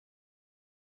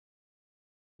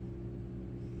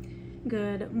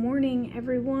Good morning,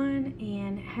 everyone,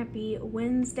 and happy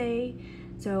Wednesday.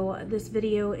 So this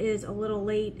video is a little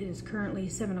late. It is currently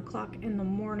 7 o'clock in the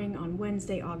morning on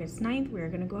Wednesday, August 9th. We're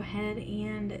going to go ahead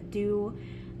and do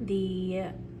the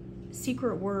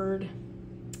secret word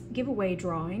giveaway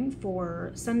drawing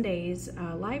for Sunday's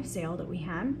live sale that we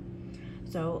had.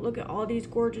 So look at all these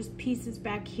gorgeous pieces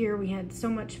back here. We had so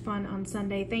much fun on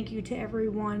Sunday. Thank you to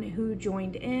everyone who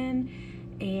joined in,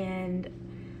 and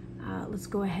let's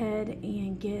go ahead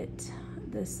and get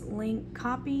this link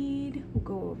copied. We'll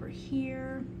go over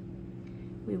here.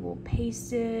 We will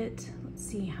paste it. Let's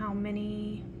see how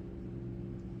many.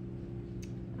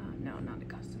 No, not a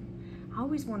custom. I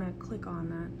always want to click on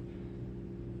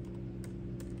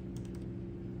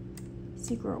that.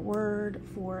 Secret word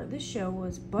for this show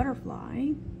was butterfly.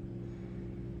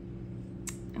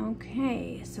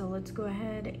 Okay, so let's go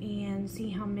ahead and see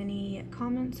how many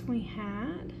comments we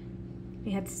had.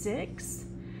 We had 6.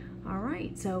 All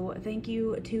right, so thank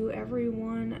you to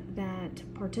everyone that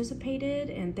participated,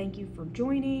 and thank you for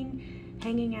joining,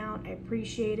 hanging out. I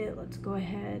appreciate it. Let's go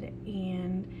ahead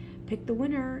and pick the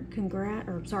winner.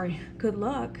 Good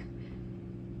luck.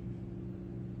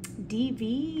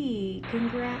 DV,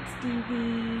 congrats,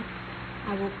 DV.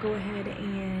 I will go ahead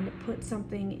and put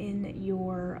something in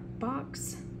your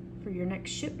box for your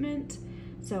next shipment.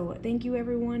 So thank you,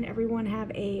 everyone. Everyone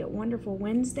have a wonderful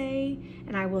Wednesday,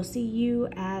 and I will see you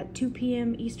at 2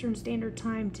 p.m. Eastern Standard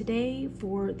Time today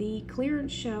for the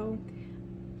clearance show.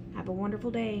 Have a wonderful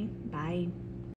day. Bye.